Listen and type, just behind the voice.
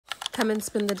come and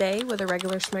spend the day with a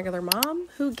regular schmegular mom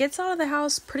who gets out of the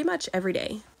house pretty much every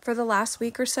day. For the last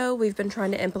week or so, we've been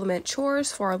trying to implement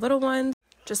chores for our little ones.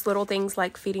 Just little things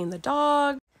like feeding the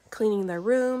dog, cleaning their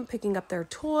room, picking up their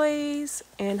toys,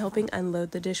 and helping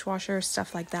unload the dishwasher,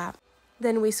 stuff like that.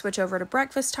 Then we switch over to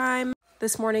breakfast time.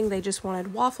 This morning, they just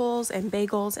wanted waffles and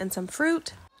bagels and some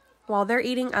fruit. While they're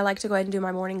eating, I like to go ahead and do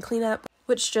my morning cleanup,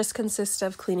 which just consists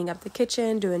of cleaning up the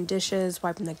kitchen, doing dishes,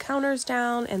 wiping the counters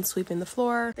down, and sweeping the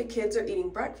floor. The kids are eating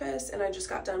breakfast, and I just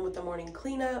got done with the morning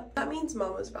cleanup. That means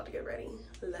Mama's about to get ready.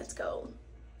 Let's go.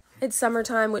 It's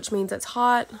summertime, which means it's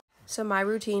hot, so my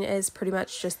routine is pretty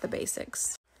much just the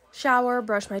basics. Shower,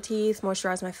 brush my teeth,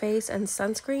 moisturize my face, and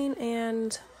sunscreen,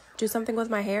 and do something with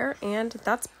my hair, and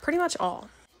that's pretty much all.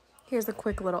 Here's a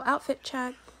quick little outfit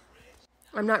check.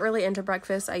 I'm not really into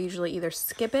breakfast. I usually either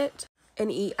skip it and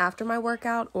eat after my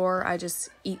workout, or I just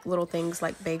eat little things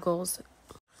like bagels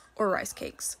or rice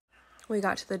cakes. We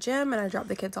got to the gym and I dropped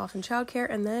the kids off in childcare,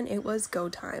 and then it was go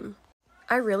time.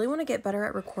 I really want to get better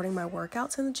at recording my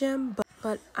workouts in the gym,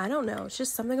 but I don't know. It's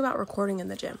just something about recording in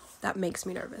the gym that makes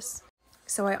me nervous.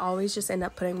 So I always just end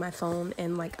up putting my phone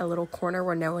in like a little corner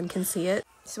where no one can see it.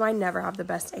 So I never have the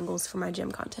best angles for my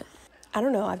gym content. I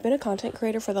don't know. I've been a content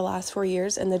creator for the last 4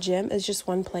 years, and the gym is just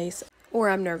one place where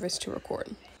I'm nervous to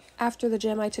record. After the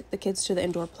gym, I took the kids to the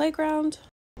indoor playground.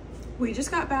 We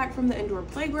just got back from the indoor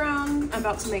playground. I'm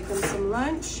about to make them some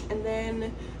lunch and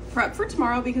then prep for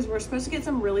tomorrow because we're supposed to get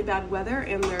some really bad weather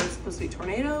and there's supposed to be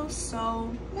tornadoes,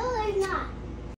 so... No, there's not.